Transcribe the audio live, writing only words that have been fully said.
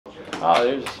Oh,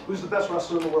 there's... Who's the best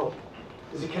wrestler in the world?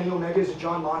 Is it Kenny Omega? Is it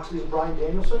John Moxley? Is it Bryan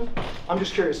Danielson? I'm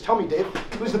just curious. Tell me, Dave.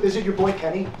 Is it your boy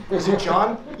Kenny? Is it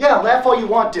John? Yeah, laugh all you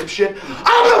want, dipshit.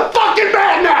 I'm the fucking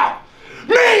man now!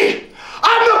 Me!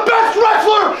 I'm the best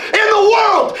wrestler in the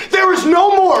world! There is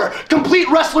no more complete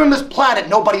wrestler on this planet.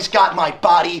 Nobody's got my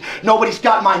body. Nobody's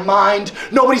got my mind.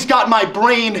 Nobody's got my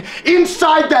brain.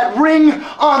 Inside that ring,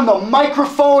 on the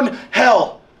microphone,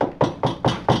 hell.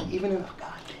 Even in a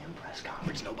goddamn press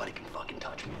conference, nobody can fucking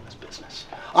touch me in this business.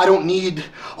 I don't need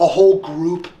a whole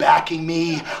group backing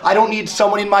me. I don't need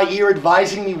someone in my ear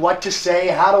advising me what to say,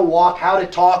 how to walk, how to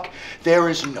talk. There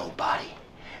is nobody.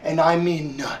 And I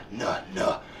mean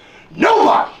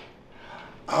nobody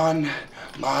on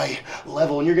my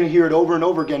level. And you're gonna hear it over and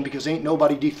over again because ain't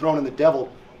nobody dethroning the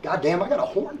devil. Goddamn, I got a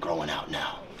horn growing out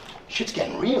now. Shit's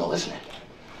getting real, isn't it?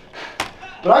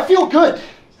 But I feel good.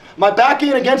 My back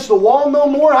ain't against the wall no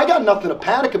more. I got nothing to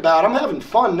panic about. I'm having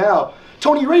fun now.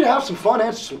 Tony, you ready to have some fun,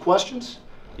 answer some questions?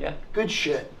 Yeah. Good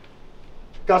shit.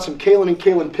 Got some Kalen and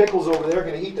Kalen pickles over there.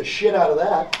 Gonna eat the shit out of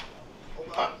that.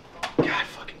 Hold on. God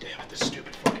fucking damn it, this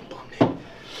stupid fucking bum name.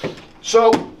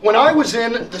 So, when I was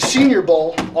in the Senior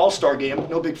Bowl All-Star game,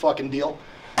 no big fucking deal,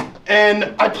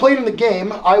 and I played in the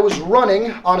game, I was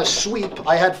running on a sweep.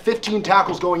 I had 15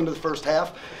 tackles going into the first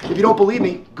half. If you don't believe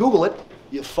me, Google it,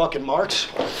 you fucking marks.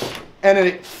 And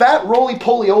a fat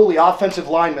roly-poly-oly offensive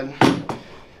lineman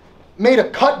made a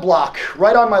cut block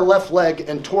right on my left leg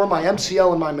and tore my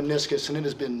MCL and my meniscus, and it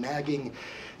has been nagging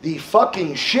the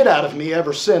fucking shit out of me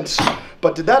ever since.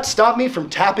 But did that stop me from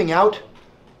tapping out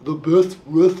the best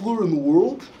wrestler in the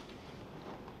world?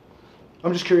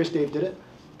 I'm just curious, Dave, did it?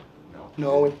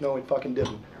 No, it fucking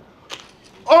didn't.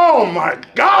 Oh my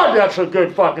God, that's a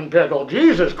good fucking pickle.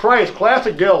 Jesus Christ,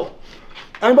 classic Gil.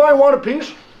 Anybody want a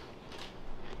piece?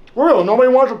 Real, nobody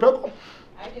wants a pickle?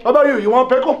 I do. How about you? You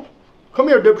want a pickle? Come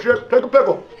here, dipshit, take a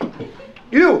pickle.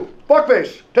 You,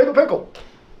 fuckface, take a pickle.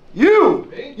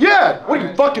 You! Yeah! What are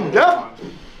you, fucking deaf?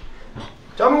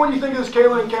 Tell me what you think of this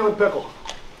Kalen and Kalen pickle.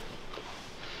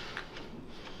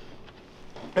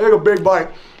 Take a big bite.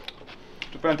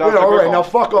 It's a fantastic Yeah, all right, pickle. now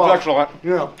fuck off. It's excellent.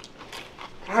 Yeah.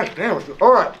 God damn it.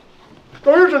 All right.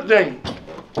 So here's the thing.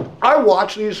 I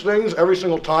watch these things every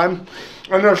single time,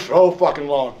 and they're so fucking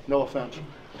long. No offense.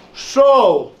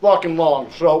 So fucking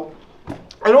long. So,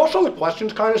 and also the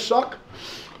questions kind of suck.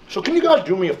 So can you guys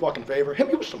do me a fucking favor? Hit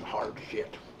me with some hard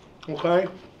shit. Okay?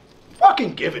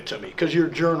 Fucking give it to me, because you're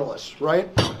journalists, right?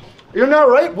 You're not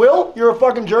right, Will? You're a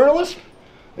fucking journalist?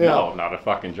 Yeah. No, not a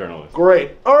fucking journalist.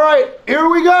 Great. All right, here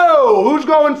we go. Who's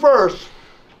going first?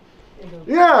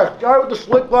 Yeah, guy with the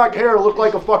slick black hair looked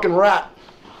like a fucking rat.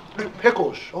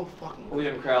 Pickles. Oh, fucking.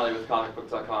 William Crowley with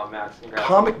comicbook.com. Max, congrats.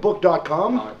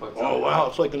 Comicbook.com? Comicbook.com. Oh, wow,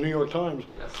 it's like the New York Times.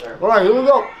 Yes, sir. All right, here we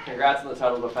go. Congrats on the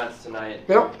title defense tonight.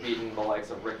 Yep. You've beaten the likes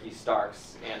of Ricky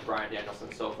Starks and Bryan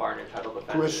Danielson so far in your title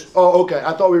defenses. Chris. Oh, okay.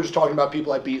 I thought we were just talking about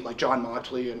people I beat, like John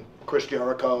Moxley and Chris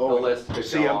Jericho. The and list could go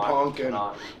CM on Punk and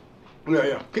on.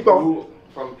 Yeah. Keep going. Who,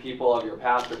 from people of your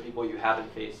past or people you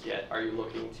haven't faced yet, are you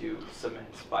looking to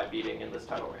cement by beating in this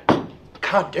title reign?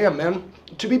 God damn, man.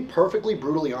 To be perfectly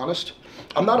brutally honest,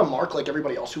 I'm not a mark like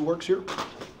everybody else who works here.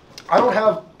 I don't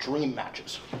have dream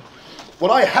matches. What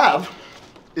I have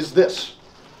is this.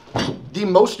 The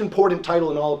most important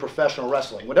title in all of professional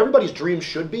wrestling. What everybody's dream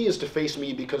should be is to face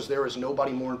me because there is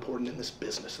nobody more important in this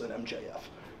business than MJF.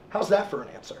 How's that for an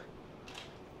answer?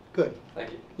 Good.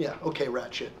 Thank you. Yeah, okay,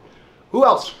 rat shit. Who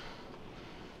else?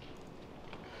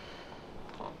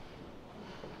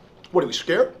 What, are we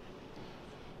scared?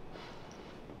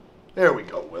 There we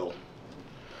go, Will.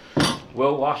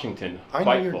 Will Washington, I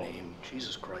know your Fightful. name.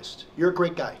 Jesus Christ. You're a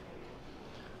great guy.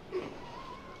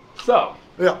 So,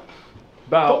 Yeah.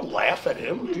 about Don't laugh at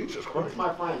him. Jesus Christ. It's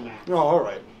my friend, Matt. Oh, all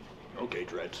right. Okay,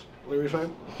 Dreads. What were you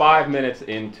saying? 5 minutes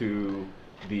into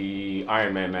the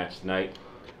Iron Man match tonight,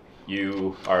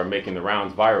 you are making the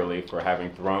rounds virally for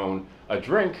having thrown a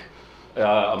drink,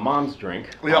 a mom's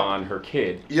drink, Yeah. on her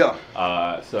kid. Yeah.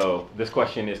 So this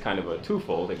question is kind of a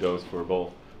twofold. It goes for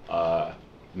both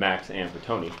Max and for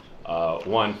Tony.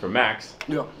 One for Max.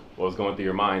 Yeah. What was going through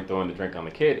your mind throwing the drink on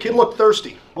the kid? Kid looked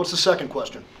thirsty. What's the second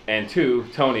question? And two,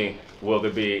 Tony, will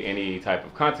there be any type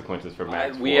of consequences for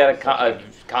Max? We for had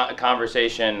a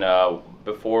conversation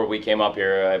before we came up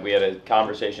here. We had a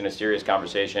conversation, a serious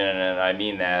conversation, and I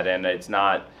mean that, and it's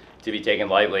not to be taken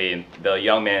lightly. The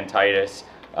young man, Titus,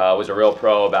 was a real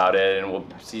pro about it, and we'll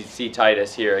see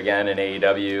Titus here again in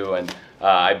AEW, and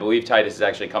I believe Titus is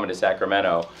actually coming to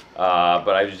Sacramento, but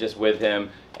I was just with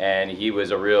him, and he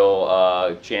was a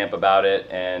real champ about it,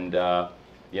 and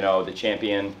you know, the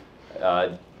champion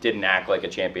didn't act like a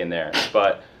champion there,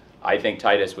 but I think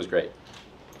Titus was great.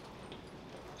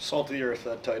 Salt of the earth,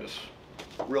 that Titus.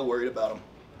 Real worried about him.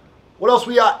 What else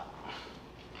we got?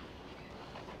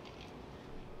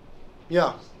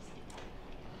 Yeah.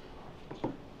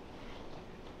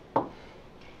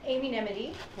 Amy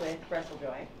Nemedy with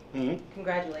WrestleJoy. Mm-hmm.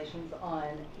 Congratulations on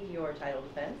your title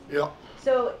defense. Yeah.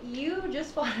 So you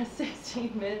just fought a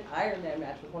 16-minute Iron Man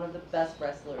match with one of the best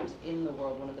wrestlers in the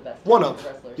world, one of the best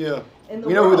wrestlers. Yeah. In the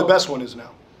We know world. who the best one is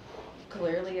now.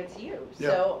 Clearly it's you. Yeah.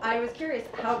 So I was curious,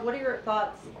 what are your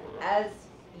thoughts as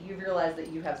you realize that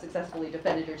you have successfully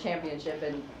defended your championship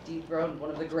and dethroned one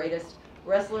of the greatest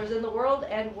wrestlers in the world,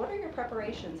 and what are your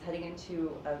preparations heading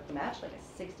into a match like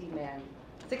a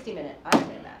 60-minute Iron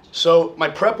Man match? So my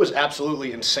prep was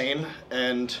absolutely insane,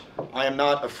 and I am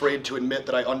not afraid to admit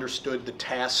that I understood the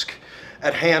task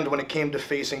at hand when it came to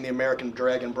facing the American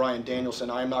Dragon, Bryan Danielson.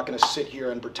 I am not going to sit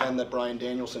here and pretend that Bryan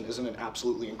Danielson isn't an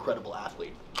absolutely incredible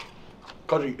athlete,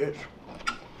 because he is.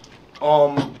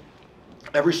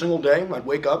 Every single day, I'd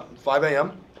wake up at 5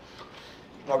 a.m.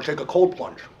 I would take a cold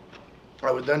plunge. I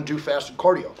would then do fasted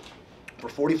cardio for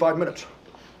 45 minutes.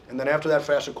 And then after that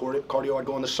fasted cardio, I'd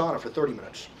go in the sauna for 30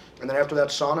 minutes. And then after that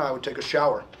sauna, I would take a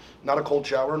shower. Not a cold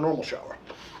shower, a normal shower.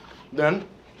 Then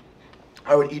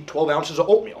I would eat 12 ounces of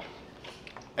oatmeal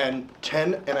and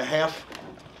 10.5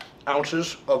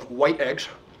 ounces of white eggs,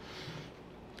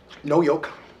 no yolk.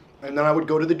 And then I would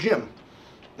go to the gym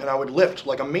and I would lift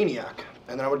like a maniac.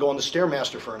 And then I would go on the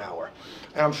Stairmaster for an hour.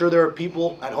 And I'm sure there are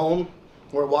people at home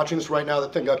who are watching this right now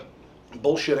that think I'm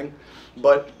bullshitting,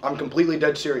 but I'm completely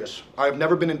dead serious. I've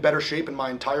never been in better shape in my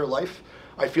entire life.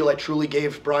 I feel I truly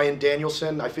gave Bryan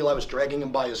Danielson, I feel I was dragging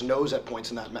him by his nose at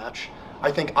points in that match.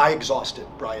 I think I exhausted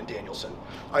Bryan Danielson.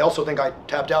 I also think I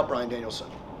tapped out Bryan Danielson.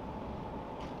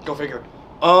 Go figure.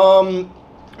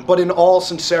 But in all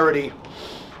sincerity,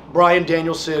 Bryan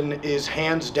Danielson is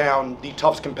hands down the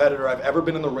toughest competitor I've ever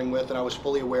been in the ring with, and I was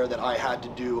fully aware that I had to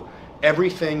do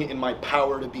everything in my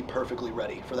power to be perfectly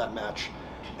ready for that match.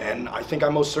 And I think I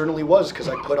most certainly was, because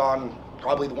I put on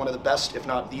probably one of the best, if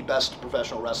not the best,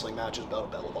 professional wrestling matches bell to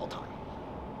bell of all time.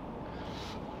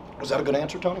 Was that a good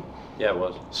answer, Tony? Yeah, it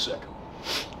was. Sick.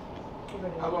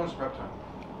 How long is prep time?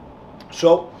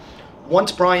 So,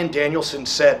 once Bryan Danielson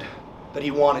said that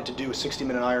he wanted to do a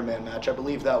 60-minute Iron Man match, I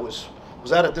believe that was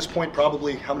that at this point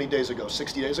probably how many days ago?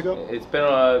 60 days ago? It's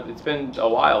been a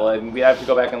while, and we have to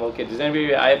go back and look at. Does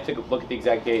anybody? I have to look at the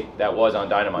exact date that was on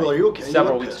Dynamite. Well, are you okay?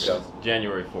 Several You look weeks pissed. ago.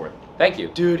 January 4th. Thank you.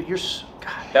 Dude, you're...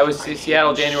 God, That was I hate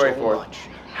Seattle, you January so 4th. much.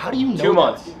 How do you know 2 that?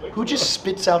 months. Who just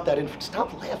spits out that info?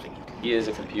 Stop laughing. He is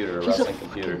a computer, a He's a wrestling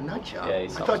computer. fucking nut job. Yeah,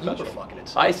 he's I something thought you special. were fucking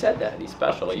insane. I said that he's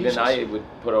special. Jesus. Even I would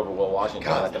put over Will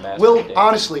Washington at the God. Masters. Will, game.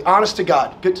 honestly, honest to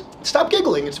God, good. Stop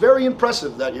giggling. It's very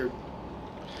impressive that you're...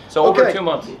 So over Okay. 2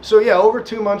 months. So yeah, over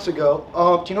 2 months ago.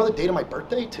 Do you know the date of my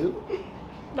birthday too?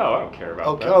 No, I don't care about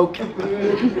Okay, that.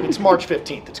 okay. It's March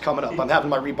 15th. It's coming up. I'm having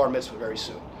my rebar mitzvah very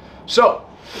soon. So,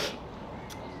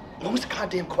 what was the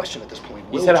goddamn question at this point?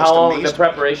 You Will said just how long the amazed me.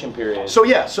 preparation period. So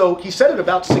yeah, so he said it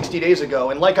about 60 days ago,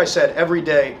 and like I said, every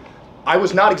day, I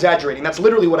was not exaggerating. That's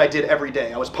literally what I did every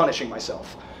day. I was punishing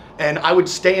myself. And I would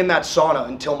stay in that sauna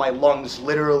until my lungs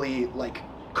literally,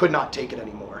 could not take it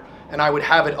anymore. And I would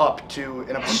have it up to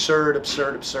an absurd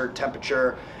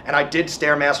temperature. And I did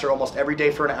Stairmaster almost every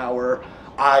day for an hour.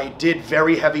 I did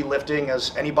very heavy lifting,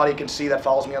 as anybody can see that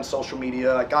follows me on social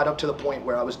media. I got up to the point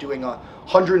where I was doing a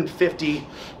 150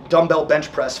 dumbbell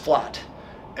bench press flat.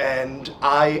 And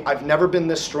I've never been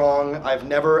this strong. I've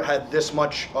never had this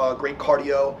much great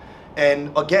cardio.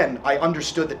 And again, I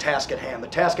understood the task at hand. The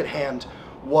task at hand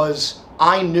was,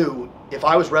 I knew if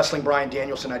I was wrestling Bryan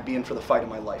Danielson, I'd be in for the fight of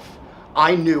my life.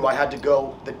 I knew I had to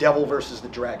go the devil versus the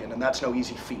dragon, and that's no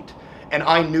easy feat. And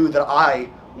I knew that I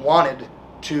wanted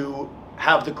to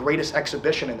have the greatest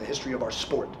exhibition in the history of our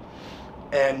sport.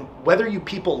 And whether you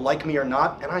people like me or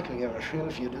not, and I can give a shit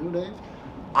if you do, Dave,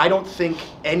 I don't think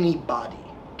anybody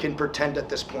can pretend at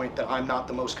this point that I'm not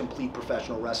the most complete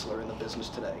professional wrestler in the business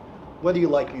today. Whether you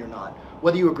like me or not,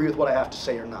 whether you agree with what I have to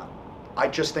say or not. I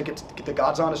just think it's the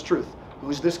God's honest truth.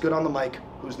 Who's this good on the mic?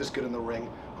 Who's this good in the ring?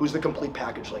 Who's the complete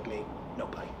package like me?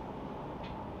 Nobody.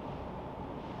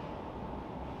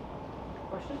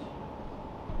 Questions?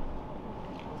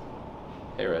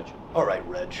 Hey, Reg. All right,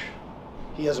 Reg.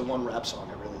 He has a one rap song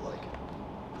I really like.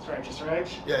 That's right, just Reg.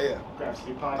 Yeah.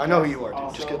 Grapsity Podcast. I know who you are, dude.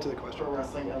 Also, Just get to the question. Pro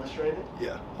Wrestling Illustrated.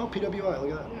 Yeah. Oh, PWI,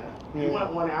 look at that. Yeah. You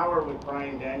went 1 hour with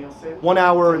Bryan Danielson. 1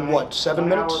 hour and tonight. what, 7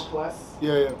 minutes? 1 hour plus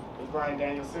Yeah. with Bryan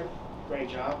Danielson. Great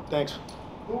job. Thanks.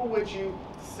 Who would you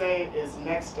say is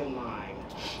next in line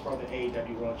for the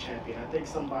AEW World Champion? I think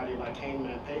somebody like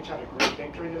Hangman Page had a great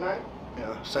victory tonight.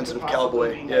 Yeah, sensitive Could possibly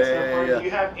cowboy. be next up. Yeah. Do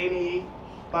you have any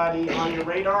anybody on your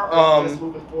radar, or just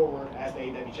moving forward as the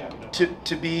AEW champion?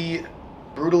 To be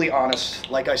brutally honest,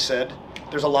 like I said,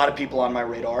 there's a lot of people on my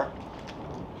radar.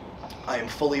 I am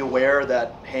fully aware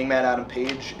that Hangman Adam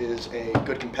Page is a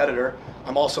good competitor.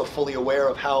 I'm also fully aware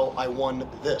of how I won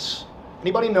this.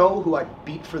 Anybody know who I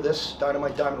beat for this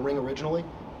Dynamite Diamond ring originally?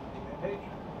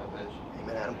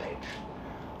 Hangman Adam Page.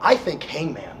 I think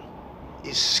Hangman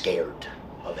is scared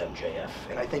of MJF,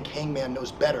 and I think Hangman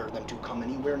knows better than to come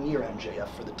anywhere near MJF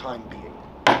for the time being.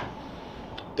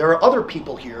 There are other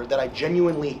people here that I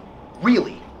genuinely,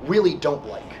 really don't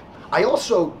like. I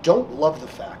also don't love the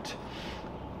fact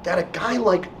that a guy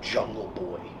like Jungle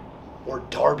Boy, or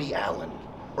Darby Allin,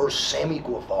 or Sammy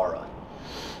Guevara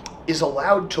is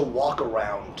allowed to walk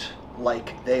around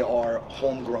like they are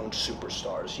homegrown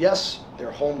superstars. Yes,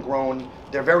 they're homegrown,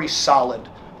 they're very solid,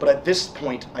 but at this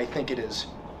point, I think it is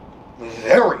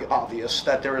very obvious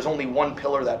that there is only one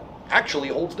pillar that actually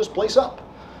holds this place up.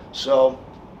 So,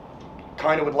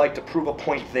 kind of would like to prove a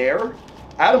point there.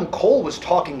 Adam Cole was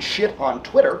talking shit on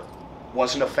Twitter.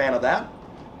 Wasn't a fan of that.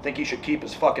 Think he should keep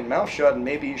his fucking mouth shut, and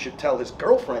maybe he should tell his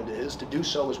girlfriend of his to do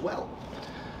so as well.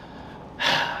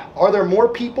 Are there more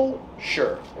people?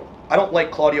 Sure. I don't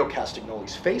like Claudio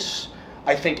Castagnoli's face.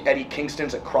 I think Eddie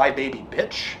Kingston's a crybaby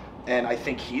bitch, and I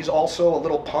think he's also a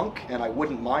little punk, and I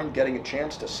wouldn't mind getting a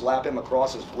chance to slap him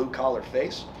across his blue-collar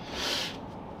face.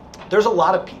 There's a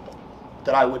lot of people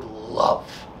that I would love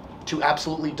to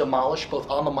absolutely demolish, both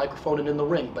on the microphone and in the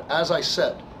ring, but as I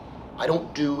said, I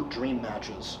don't do dream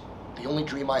matches. The only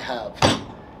dream I have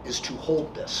is to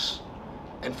hold this,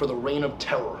 and for the reign of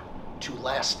terror to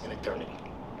last in eternity.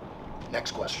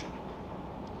 Next question.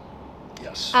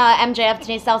 Yes. MJF,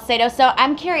 Denise, Salcedo. So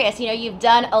I'm curious, you've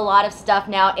done a lot of stuff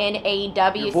now in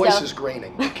AEW. Your voice is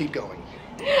graining. Keep going.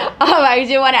 I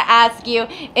do want to ask you,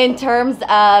 in terms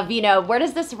of, where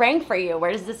does this rank for you?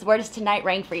 Where does tonight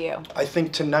rank for you? I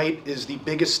think tonight is the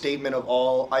biggest statement of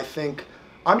all. I think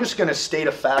I'm just going to state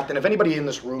a fact, and if anybody in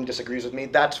this room disagrees with me,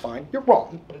 that's fine. You're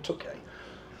wrong, but it's okay.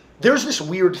 There's this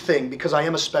weird thing, because I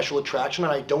am a special attraction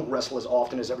and I don't wrestle as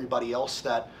often as everybody else,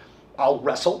 that I'll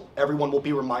wrestle. Everyone will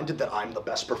be reminded that I'm the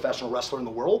best professional wrestler in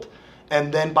the world.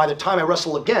 And then by the time I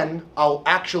wrestle again, I'll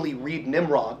actually read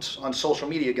Nimrods on social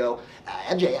media go,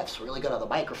 MJF's really good on the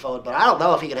microphone, but I don't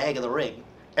know if he can hang in the ring.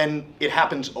 And it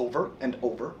happens over and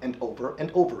over and over and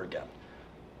over again.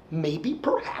 Maybe,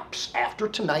 perhaps, after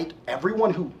tonight,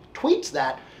 everyone who tweets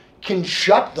that can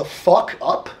shut the fuck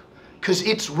up, because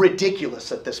it's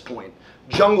ridiculous at this point.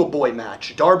 Jungle Boy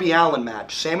match, Darby Allin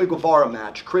match, Sammy Guevara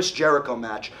match, Chris Jericho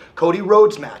match, Cody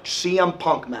Rhodes match, CM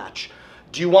Punk match.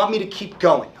 Do you want me to keep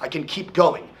going? I can keep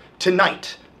going.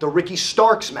 Tonight, the Ricky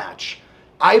Starks match.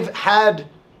 I've had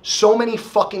so many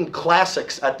fucking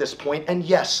classics at this point, and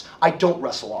yes, I don't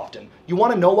wrestle often. You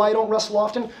want to know why I don't wrestle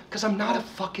often? Because I'm not a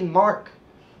fucking mark.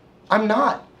 I'm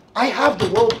not. I have the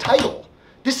world title.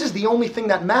 This is the only thing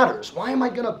that matters. Why am I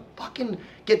gonna fucking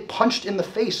get punched in the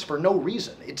face for no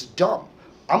reason? It's dumb.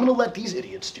 I'm gonna let these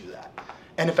idiots do that.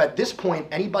 And if at this point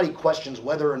anybody questions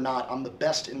whether or not I'm the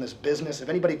best in this business, if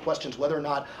anybody questions whether or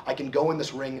not I can go in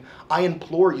this ring, I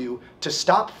implore you to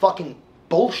stop fucking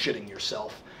bullshitting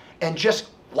yourself and just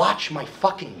watch my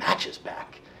fucking matches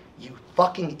back. You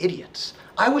fucking idiots.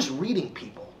 I was reading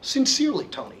people, sincerely,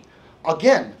 Tony,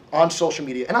 again, on social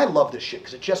media, and I love this shit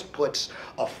because it just puts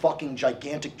a fucking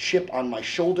gigantic chip on my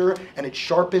shoulder and it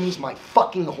sharpens my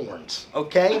fucking horns,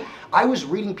 okay? I was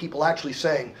reading people actually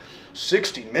saying,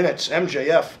 60 minutes,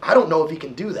 MJF, I don't know if he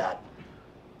can do that.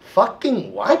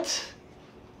 Fucking what?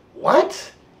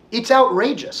 What? It's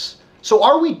outrageous. So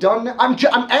are we done? I'm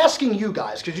asking you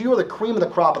guys, because you are the cream of the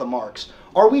crop of the marks.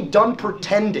 Are we done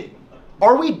pretending?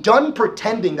 Are we done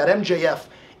pretending that MJF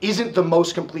isn't the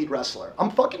most complete wrestler?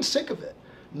 I'm fucking sick of it.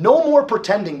 No more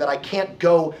pretending that I can't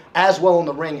go as well in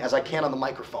the ring as I can on the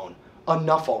microphone.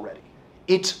 Enough already.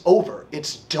 It's over.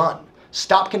 It's done.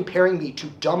 Stop comparing me to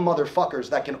dumb motherfuckers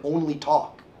that can only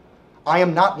talk. I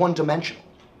am not one-dimensional.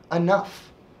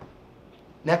 Enough.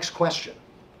 Next question.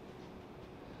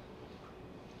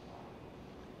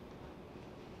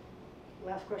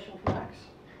 Last question from Max.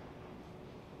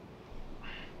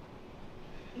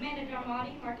 Amanda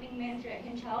Darmani, marketing manager at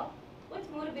Hinge Health. What's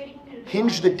motivating you to do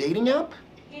Hinge the dating app?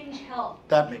 Hinge Health.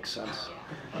 That makes sense.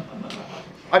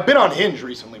 I've been on Hinge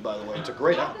recently, by the way. It's a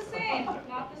great Not app. the same.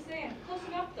 Not the same. Close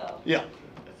enough though. Yeah.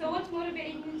 So what's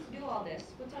motivating you to do all this?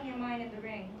 What's on your mind in the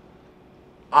ring?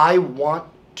 I want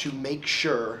to make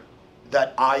sure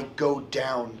that I go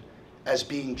down as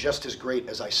being just as great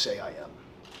as I say I am.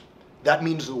 That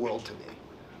means the world to me.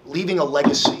 Leaving a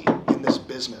legacy in this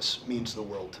business means the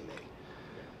world to me.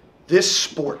 This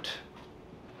sport,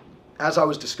 as I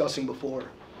was discussing before,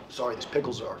 Sorry, these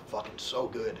pickles are fucking so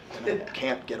good, and I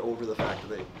can't get over the fact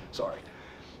that sorry.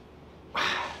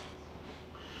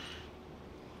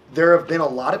 There have been a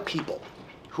lot of people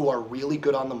who are really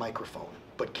good on the microphone,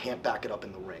 but can't back it up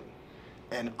in the ring.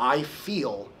 And I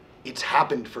feel it's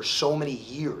happened for so many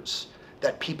years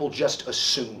that people just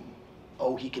assume,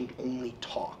 oh, he can only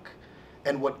talk.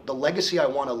 And what the legacy I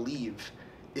want to leave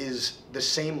is the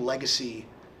same legacy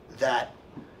that,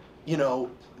 you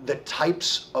know, the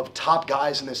types of top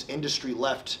guys in this industry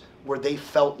left, where they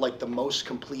felt like the most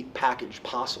complete package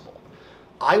possible.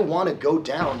 I want to go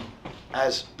down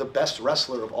as the best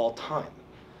wrestler of all time.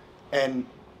 And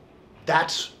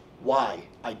that's why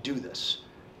I do this.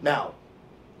 Now,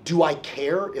 do I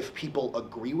care if people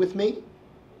agree with me?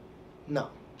 No.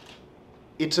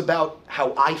 It's about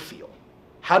how I feel.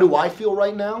 How do I feel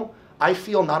right now? I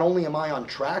feel not only am I on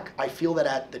track, I feel that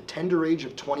at the tender age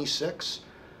of 26,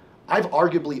 I've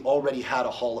arguably already had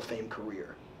a Hall of Fame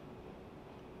career.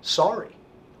 Sorry.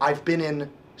 I've been in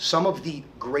some of the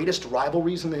greatest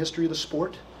rivalries in the history of the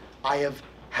sport. I have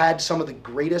had some of the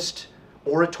greatest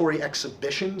oratory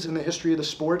exhibitions in the history of the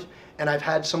sport, and I've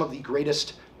had some of the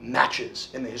greatest matches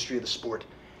in the history of the sport,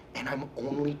 and I'm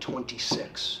only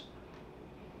 26.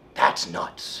 That's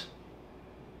nuts.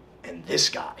 And this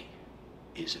guy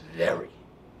is very,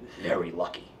 very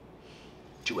lucky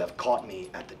to have caught me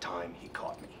at the time he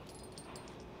caught me.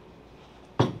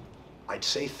 I'd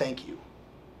say thank you,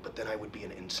 but then I would be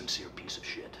an insincere piece of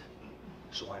shit.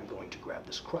 So I'm going to grab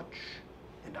this crutch,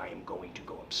 and I am going to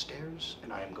go upstairs,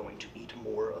 and I am going to eat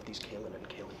more of these Kalen and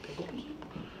Kalen pickles.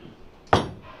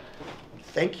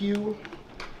 Thank you.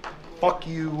 Fuck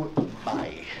you.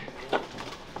 Bye.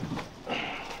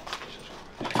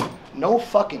 No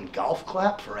fucking golf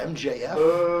clap for MJF?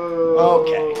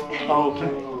 Okay.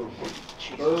 Okay.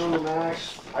 Jesus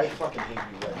Christ. I fucking hate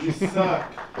you guys. You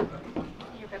suck.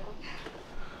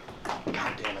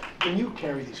 God damn it. Can you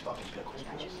carry these fucking pickles?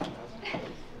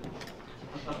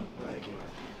 Thank you.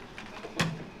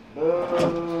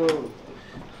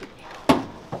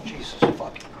 Jesus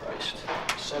fucking Christ.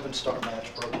 7-star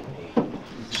match broken.